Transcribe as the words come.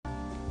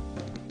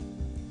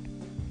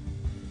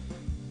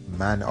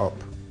Man up.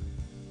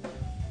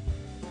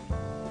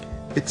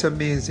 It's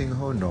amazing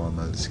how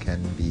normals can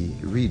be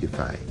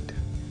redefined.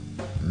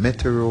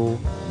 Metro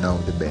now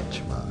the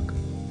benchmark.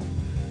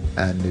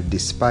 And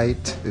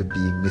despite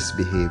being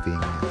misbehaving,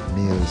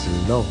 males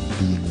love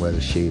being well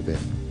shaven.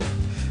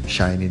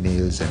 Shiny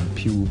nails and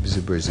pubes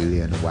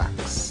Brazilian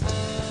waxed.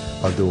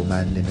 Although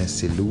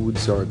manliness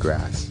eludes or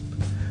grasp,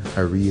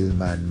 a real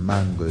man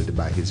mangled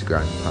by his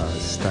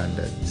grandpa's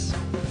standards.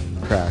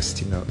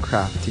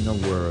 Crafting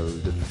a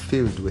world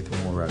filled with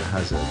moral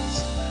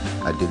hazards,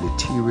 a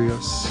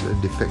deleterious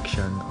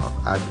defection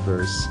of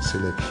adverse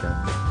selection.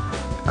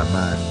 A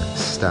man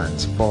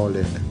stands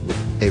fallen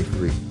with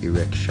every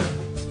erection.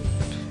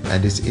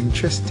 And it's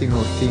interesting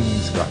how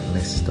things got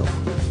messed up.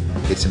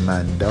 It's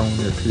man down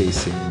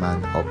replacing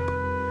man up.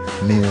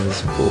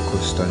 Males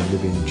focused on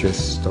living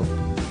dressed up.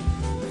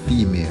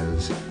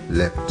 Females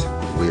left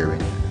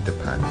wearing the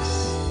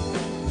pants.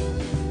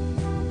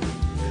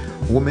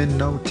 Women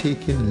now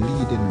taking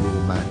lead in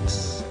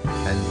romance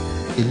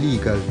and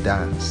illegal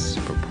dance,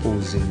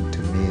 proposing to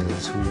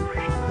males who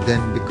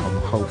then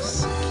become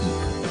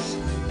housekeepers.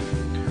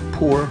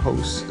 Poor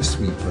house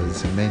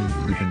sweepers, men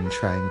even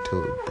trying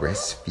to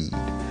breastfeed,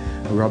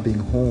 robbing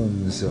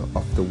homes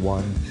of the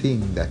one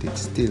thing that it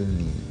still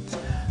needs,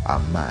 a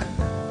man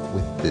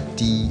with the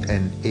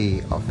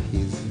DNA of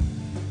his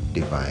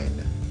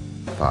divine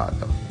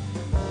father.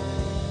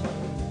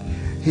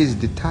 His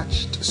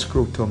detached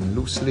scrotum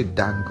loosely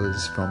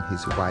dangles from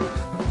his wife,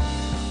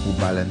 who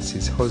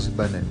balances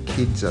husband and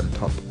kids on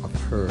top of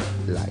her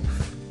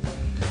life.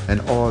 And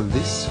all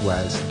this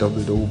whilst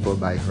doubled over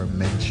by her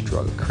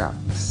menstrual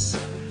cramps,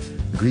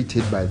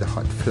 greeted by the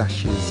hot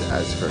flashes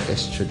as her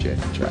estrogen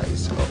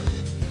dries up.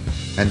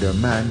 And her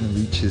man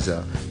reaches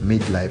a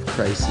midlife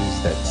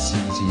crisis that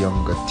sees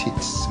younger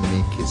tits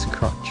make his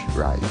crotch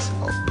rise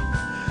up.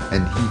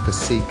 And he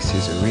forsakes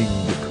his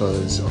ring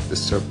because of the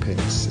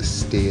serpent's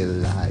stale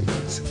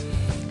lies.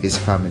 His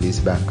family's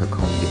bank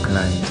account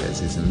declines as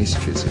his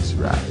mistresses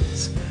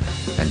rise.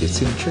 And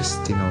it's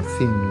interesting how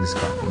things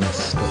got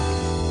messed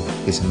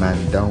up. Is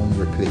man down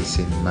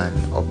replacing man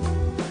up?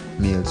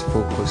 Males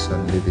focus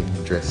on living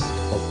dressed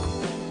up.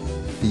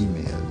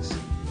 Females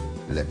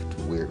left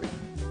wearing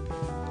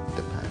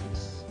the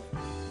pants.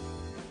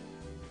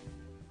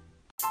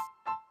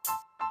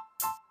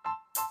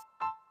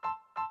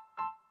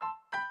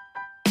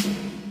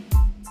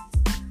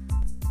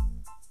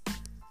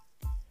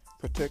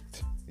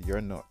 Protect your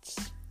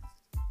nuts.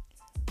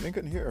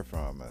 Lincoln here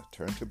from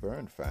Turn to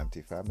Burn,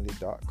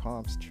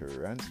 FamilyFamily.com's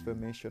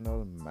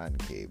transformational man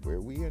cave, where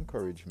we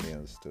encourage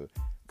males to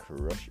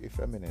crush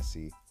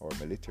effeminacy, or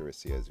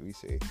maliteracy as we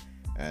say,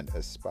 and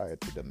aspire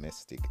to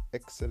domestic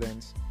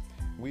excellence.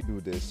 We do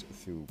this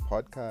through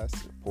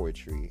podcasts,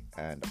 poetry,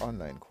 and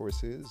online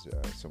courses.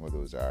 Some of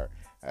those are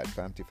at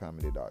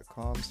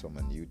FamilyFamily.com, some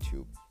on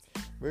YouTube.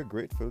 We're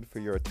grateful for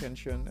your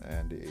attention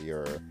and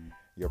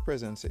your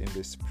presence in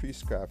this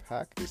priestcraft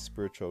hack, this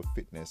spiritual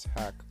fitness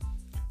hack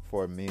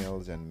for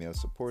males and male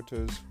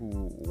supporters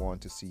who want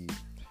to see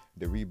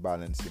the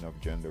rebalancing of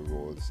gender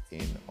roles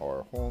in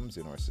our homes,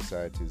 in our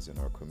societies, in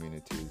our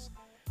communities.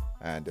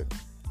 And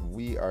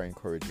we are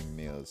encouraging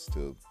males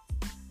to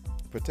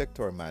protect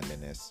our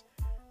manliness,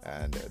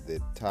 and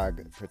the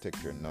tag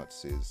Protect Your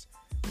Nuts is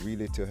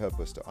really to help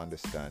us to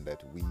understand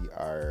that we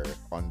are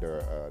under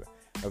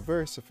a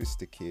very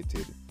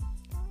sophisticated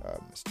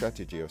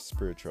strategy of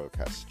spiritual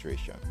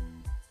castration.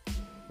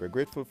 We're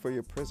grateful for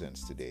your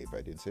presence today, if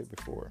I didn't say it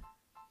before.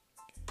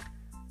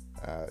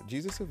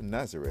 Jesus of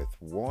Nazareth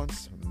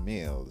wants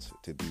males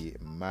to be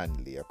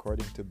manly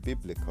according to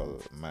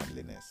biblical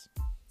manliness.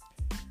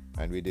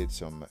 And we did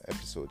some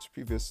episodes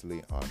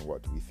previously on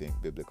what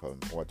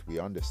we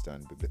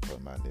understand biblical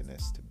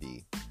manliness to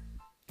be.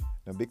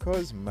 Now,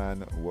 because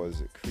man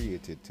was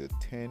created to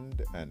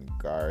tend and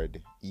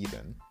guard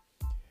Eden,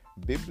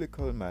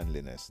 biblical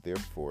manliness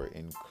therefore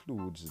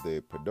includes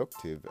the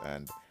productive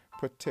and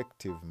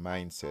protective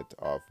mindset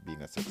of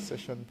being a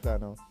succession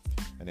planner,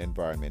 an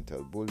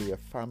environmental bully, a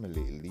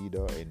family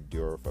leader,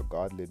 endurer for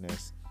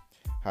godliness,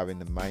 having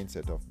the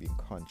mindset of being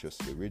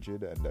consciously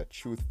rigid, and a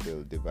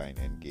truth-filled divine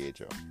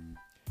engager.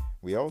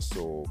 We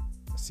also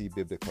see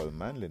biblical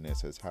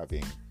manliness as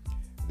having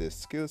the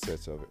skill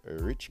sets of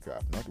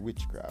richcraft, not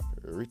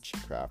witchcraft,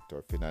 richcraft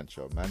or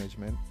financial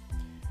management,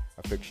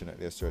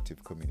 affectionately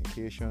assertive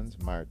communications,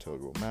 marital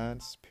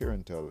romance,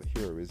 parental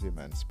heroism,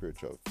 and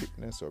spiritual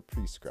fitness or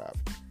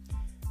priestcraft.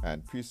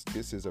 And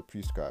this is a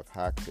priestcraft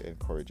hack to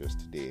encourage us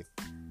today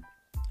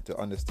to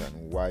understand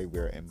why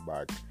we're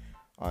embarked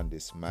on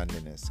this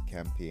manliness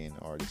campaign,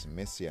 or this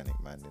messianic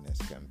manliness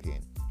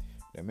campaign.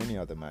 There are many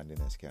other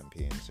manliness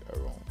campaigns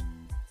around.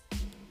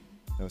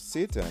 Now,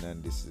 Satan,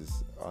 and this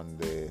is on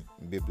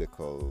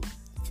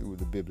through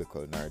the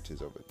biblical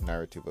narrative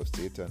of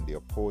Satan, the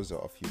opposer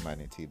of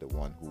humanity, the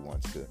one who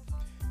wants to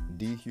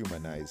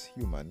dehumanize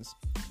humans.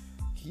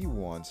 He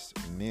wants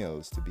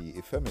males to be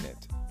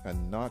effeminate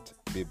and not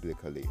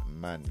biblically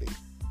manly.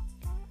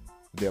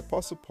 The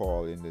Apostle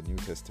Paul in the New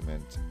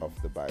Testament of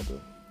the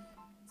Bible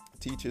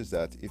teaches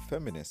that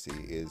effeminacy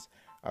is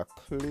a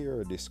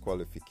clear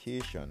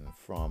disqualification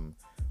from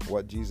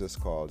what Jesus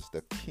calls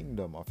the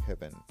kingdom of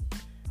heaven.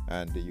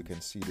 And you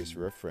can see this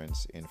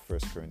reference in 1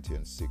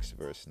 Corinthians 6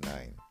 verse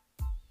 9.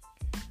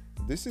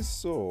 This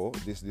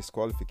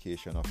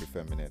disqualification of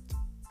effeminate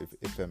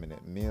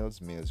males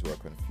who are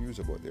confused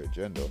about their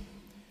gender.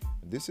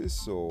 This is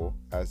so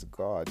as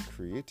God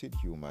created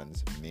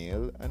humans,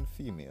 male and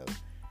female,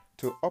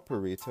 to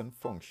operate and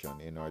function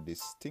in our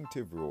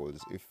distinctive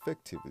roles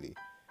effectively,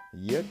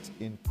 yet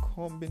in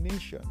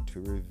combination to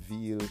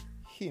reveal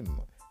Him,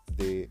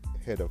 the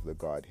head of the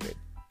Godhead.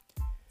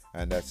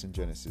 And that's in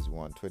Genesis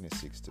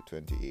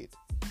 1:26-28.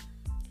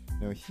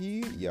 Now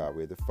He,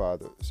 Yahweh,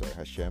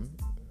 Hashem,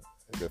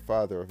 the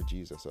Father of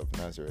Jesus of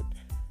Nazareth,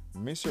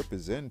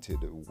 misrepresented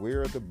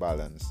where the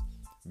balance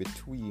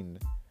between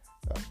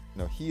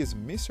He is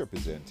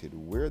misrepresented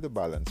where the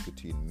balance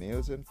between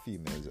males and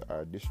females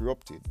are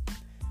disrupted,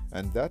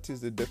 and that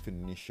is the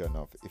definition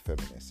of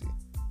effeminacy.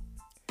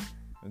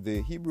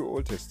 The Hebrew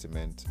Old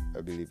Testament,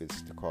 I believe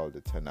it's called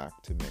the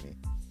Tanakh to many,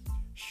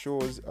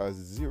 shows a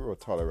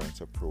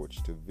zero-tolerance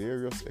approach to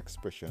various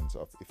expressions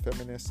of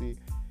effeminacy,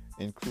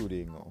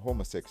 including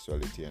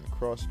homosexuality and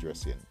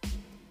cross-dressing.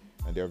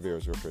 And there are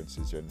various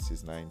references: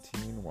 Genesis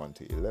 19,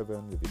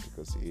 1-11,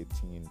 Leviticus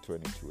 18,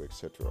 22,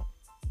 etc.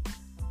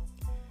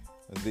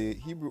 The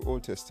Hebrew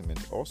Old Testament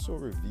also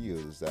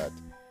reveals that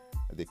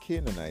the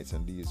Canaanites,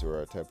 and these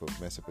were a type of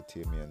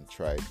Mesopotamian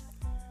tribe,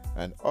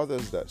 and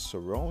others that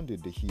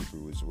surrounded the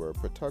Hebrews were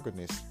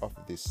protagonists of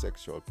this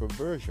sexual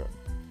perversion,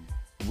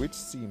 which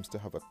seems to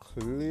have a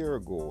clear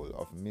goal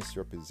of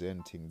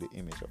misrepresenting the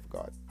image of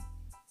God.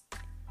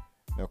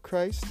 Now,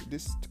 Christ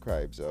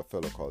describes a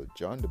fellow called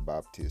John the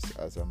Baptist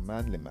as a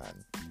manly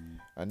man,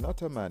 and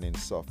not a man in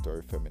soft or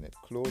effeminate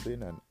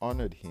clothing, and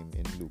honored him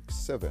in Luke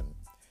 7,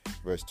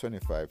 verse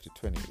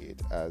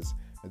 25-28, as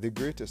the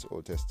greatest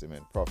Old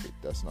Testament prophet.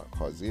 That's not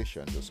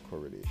causation, just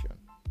correlation.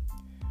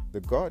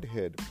 The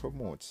Godhead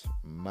promotes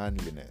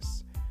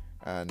manliness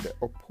and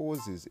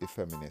opposes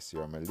effeminacy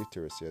or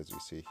maliteracy, as we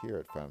say here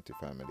at Family to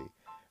Family,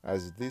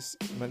 as this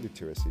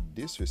maliteracy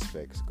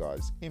disrespects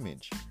God's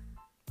image.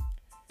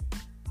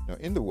 Now,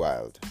 in the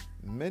wild,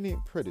 many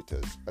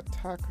predators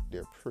attack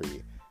their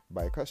prey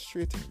by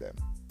castrating them.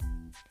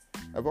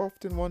 I've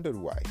often wondered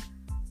why.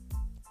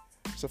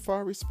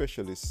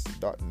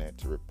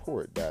 SafariSpecialists.net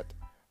report that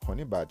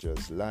honey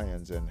badgers,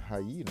 lions, and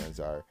hyenas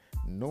are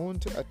known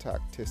to attack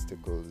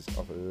testicles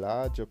of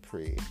larger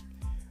prey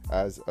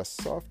as a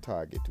soft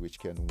target which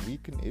can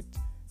weaken it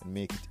and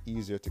make it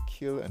easier to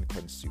kill and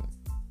consume.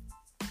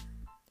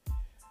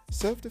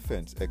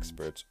 Self-defense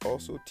experts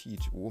also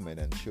teach women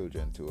and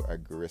children to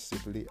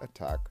aggressively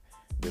attack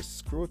the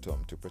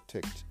scrotum to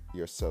protect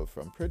yourself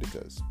from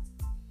predators.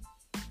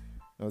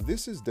 Now,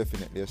 this is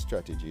definitely a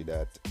strategy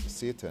that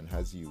Satan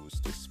has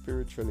used to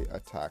spiritually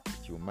attack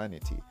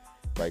humanity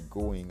by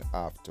going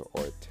after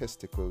our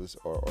testicles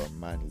or our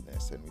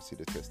manliness, and we see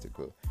the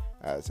testicle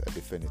as a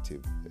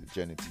definitive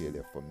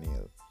genitalia for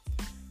male.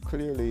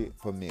 Clearly,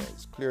 for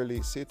males,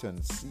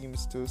 Satan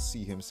seems to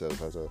see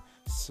himself as a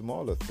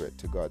smaller threat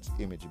to God's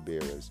image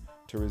bearers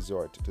to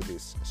resort to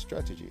this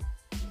strategy.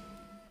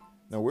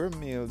 Now, where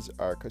males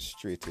are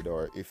castrated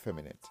or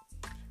effeminate,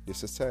 the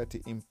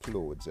society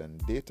implodes,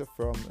 and data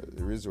from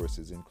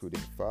resources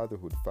including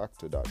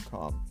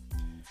fatherhoodfactor.com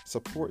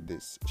support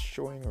this,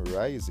 showing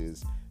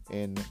rises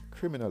in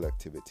criminal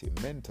activity,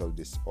 mental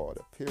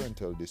disorder,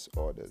 parental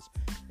disorders,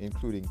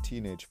 including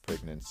teenage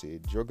pregnancy,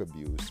 drug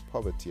abuse,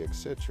 poverty,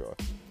 etc.,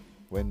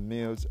 when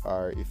males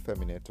are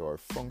effeminate or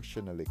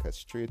functionally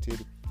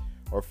castrated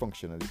or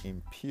functionally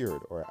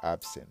impaired or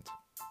absent.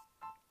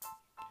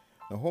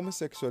 Now,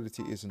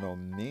 homosexuality is now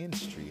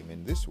mainstream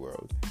in this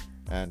world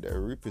and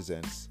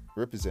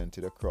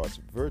represented across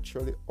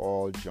virtually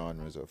all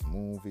genres of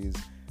movies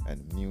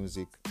and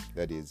music.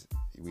 That is,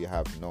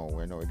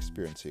 we're now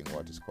experiencing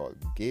what is called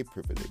gay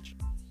privilege.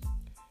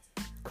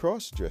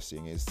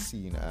 Cross-dressing is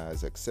seen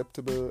as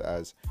acceptable,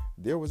 as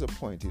there was a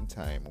point in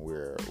time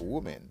where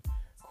women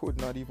could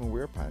not even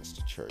wear pants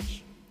to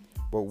church,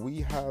 but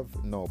we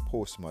have now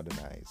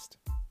postmodernized.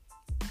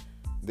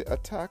 The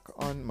attack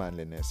on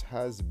manliness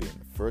has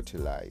been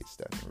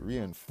fertilized and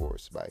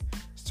reinforced by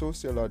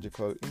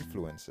sociological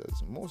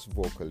influences, most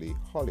vocally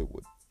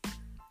Hollywood.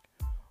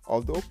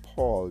 Although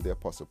Paul, the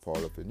Apostle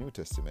Paul of the New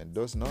Testament,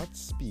 does not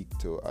speak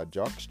to a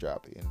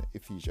jockstrap in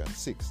Ephesians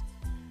 6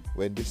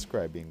 when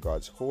describing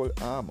God's whole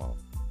armor,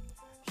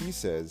 he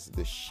says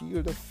the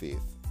shield of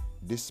faith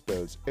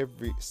dispels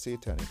every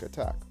satanic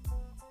attack.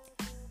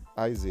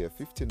 Isaiah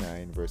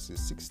 59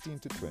 verses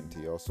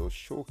 16-20 also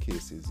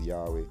showcases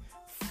Yahweh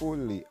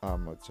fully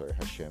armored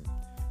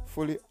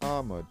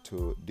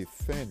to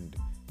defend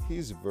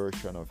his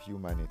version of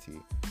humanity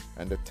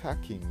and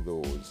attacking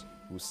those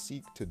who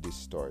seek to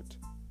distort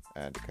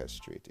and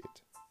castrate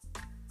it.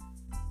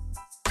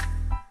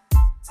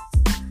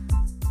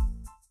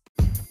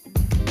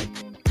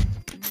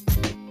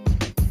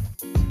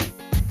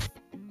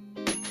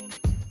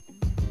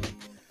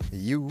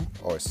 You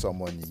or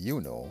someone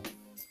you know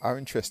are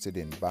interested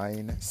in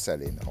buying,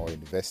 selling, or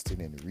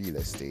investing in real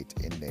estate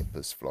in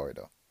Naples,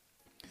 Florida,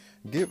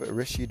 give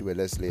Rashid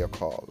Wellesley a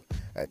call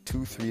at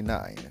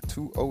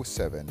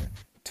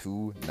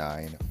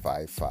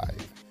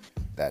 239-207-2955.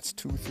 That's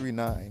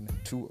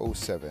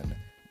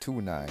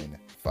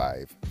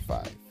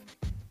 239-207-2955.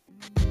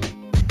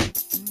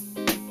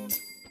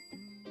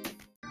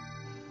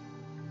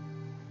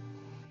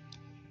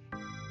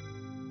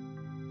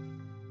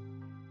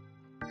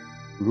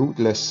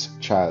 Rootless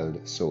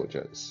child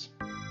soldiers.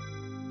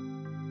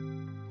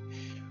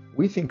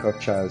 We think of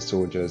child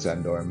soldiers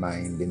and our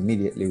mind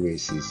immediately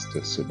races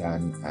to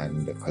Sudan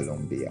and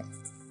Colombia.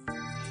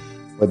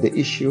 But the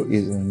issue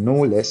is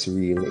no less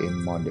real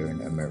in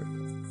modern America.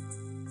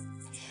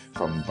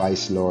 From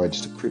vice lords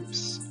to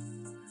crips,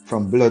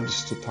 from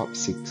bloods to top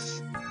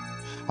six,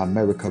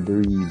 America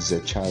breeds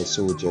child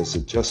soldiers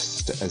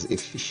just as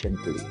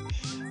efficiently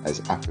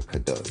as Africa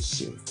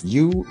does.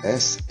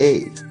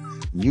 USA.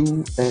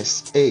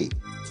 USA.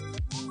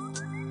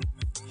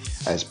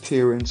 As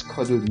parents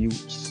cuddle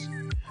youths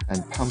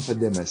and pamper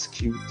them as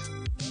cute,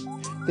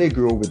 they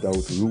grow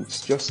without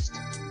roots just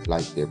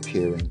like their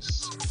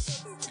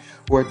parents,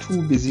 who are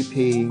too busy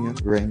paying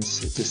rents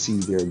to see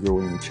their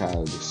growing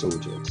child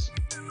soldiers.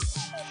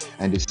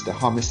 And it's the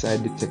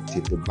homicide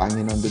detective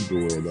banging on the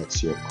door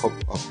that's your cup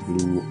of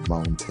Blue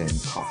Mountain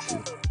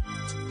coffee,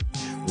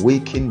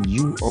 waking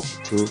you up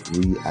to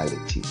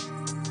reality.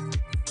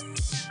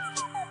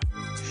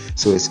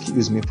 So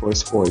excuse me for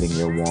spoiling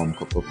your warm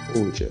cup of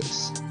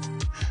Folgers,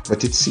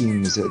 but it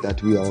seems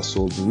that we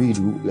also breed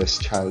rootless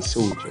child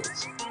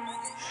soldiers.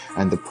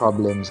 And the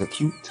problem's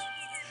acute.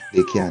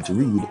 They can't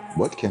read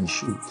but can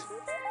shoot,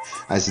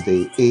 as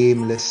they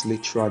aimlessly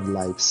trod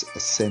life's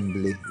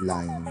assembly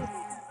line,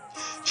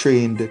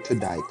 trained to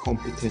die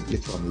competently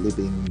from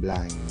living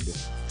blind,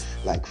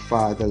 like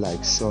father,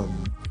 like son.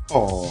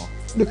 Oh,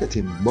 look at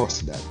him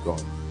bust that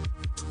gun.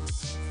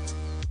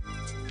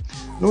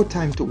 No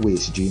time to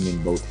waste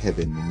dreaming about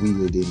heaven,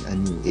 wielding a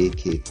new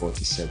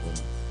AK-47.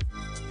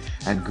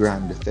 And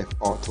Grand Theft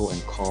Auto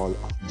and Call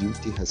of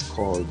Duty has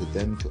called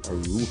them to a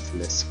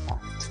ruthless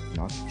fact,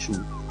 not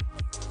truth.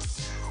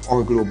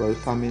 Our global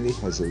family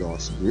has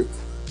lost grip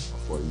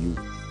of our youth.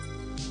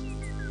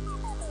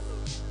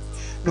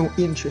 No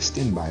interest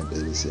in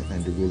Bibles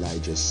and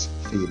religious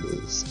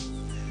fables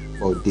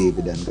about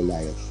David and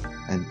Goliath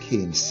and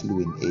Cain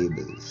slewing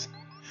Abel's,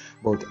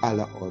 about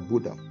Allah or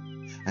Buddha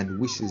and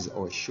wishes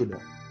or shoulda,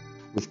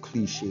 with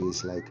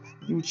cliches like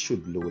you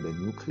should load a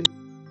new clip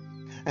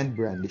and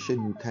brandish a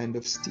new kind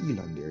of steel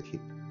on their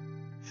hip.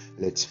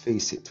 Let's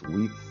face it,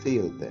 we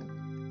failed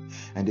them,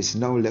 and it's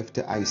now left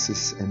to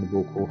ISIS and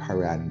Boko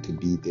Haram to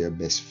be their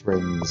best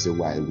friends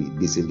while we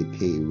busily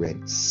pay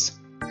rents.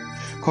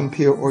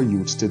 Compare our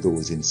youths to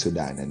those in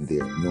Sudan and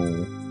they're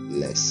no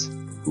less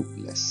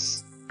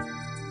ruthless.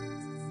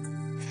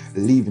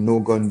 Leave no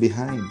gun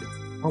behind,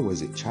 or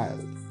was it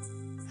child?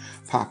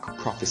 Pac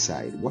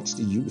prophesied, what's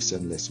the use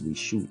unless we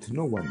shoot?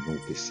 No one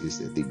notices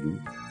the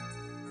youth.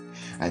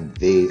 And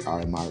they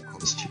are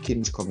Malcolm's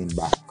chickens coming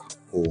back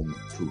home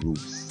to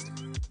roost.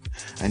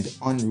 And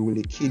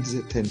unruly kids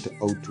tend to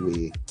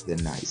outweigh the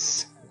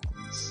nice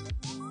ones.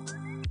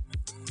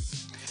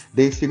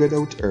 They figured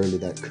out early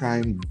that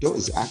crime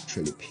does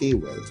actually pay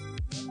well.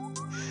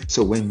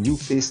 So when you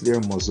face their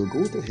muzzle,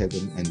 go to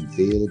heaven and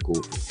they'll go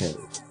to hell.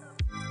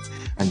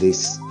 And they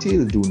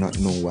still do not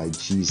know why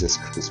Jesus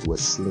Christ was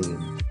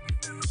slain.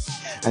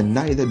 And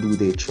neither do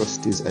they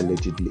trust his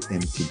allegedly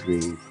empty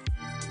grave,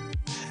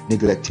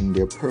 neglecting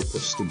their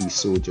purpose to be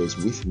soldiers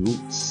with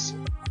roots,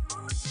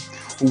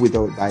 who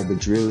without Bible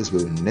drills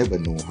will never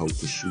know how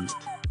to shoot.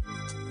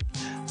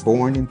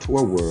 Born into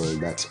a world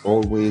that's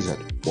always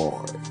at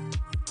war,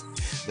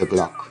 the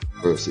Glock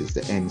versus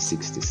the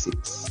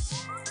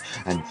M66,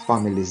 and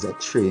families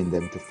that train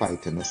them to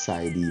fight on a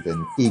side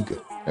even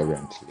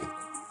ignorantly.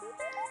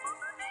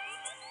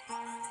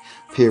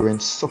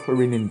 Parents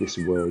suffering in this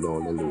world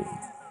all alone,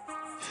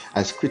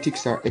 as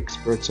critics are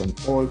experts on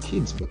all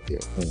kids but their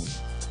own,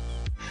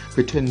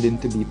 pretending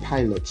to be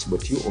pilots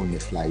but you only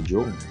fly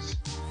drones,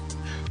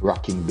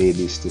 rocking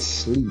babies to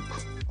sleep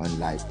on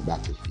life's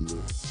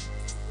battlefield.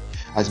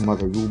 As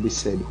Mother Ruby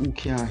said, who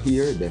can't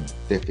hear them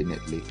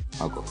definitely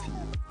a go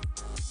feel.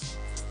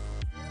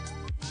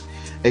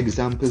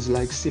 Examples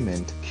like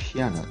cement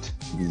cannot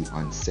be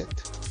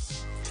unset.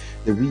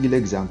 The real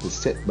example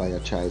set by a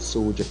child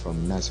soldier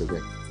from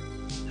Nazareth,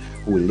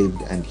 who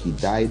lived and he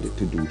died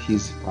to do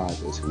his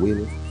Father's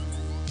will,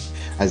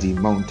 as he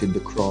mounted the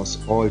cross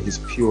all his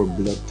pure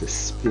blood to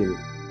spill,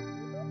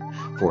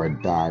 for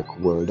a dark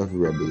world of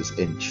rebels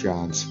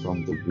entranced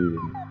from the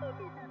womb.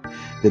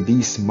 The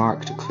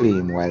beast-marked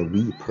claim while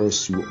we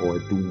pursue our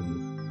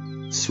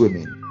doom,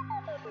 swimming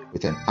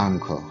with an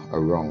anchor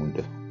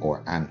around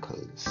our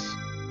ankles.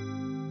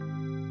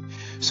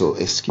 So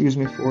excuse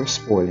me for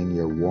spoiling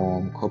your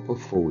warm cup of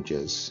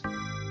Folgers,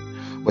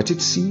 but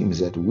it seems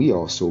that we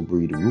also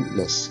breed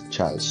rootless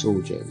child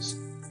soldiers.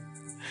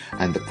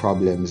 And the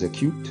problem's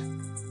acute.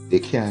 They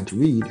can't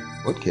read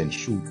but can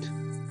shoot,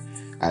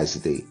 as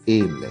they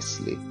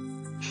aimlessly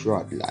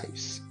trod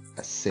life's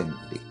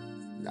assembly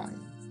line.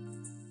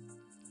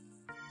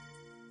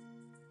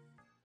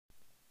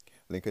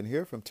 Lincoln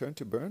here from Turn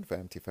to Burn,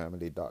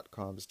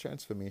 FamilyFamily.com's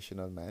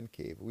Transformational Man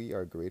Cave. We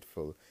are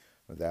grateful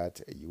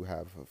that you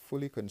have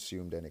fully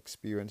consumed and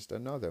experienced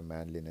another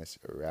manliness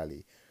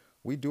rally.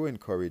 We do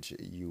encourage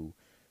you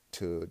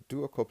to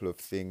do a couple of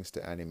things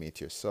to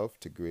animate yourself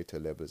to greater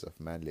levels of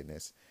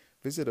manliness.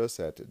 Visit us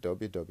at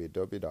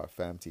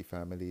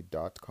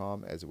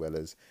www.famtifamily.com, as well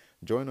as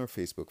join our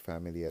Facebook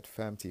family at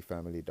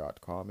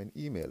famtifamily.com, and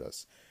email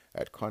us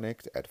at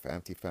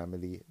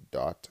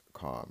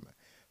connect@famtifamily.com.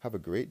 Have a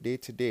great day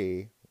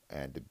today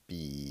and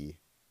be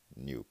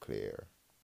nuclear.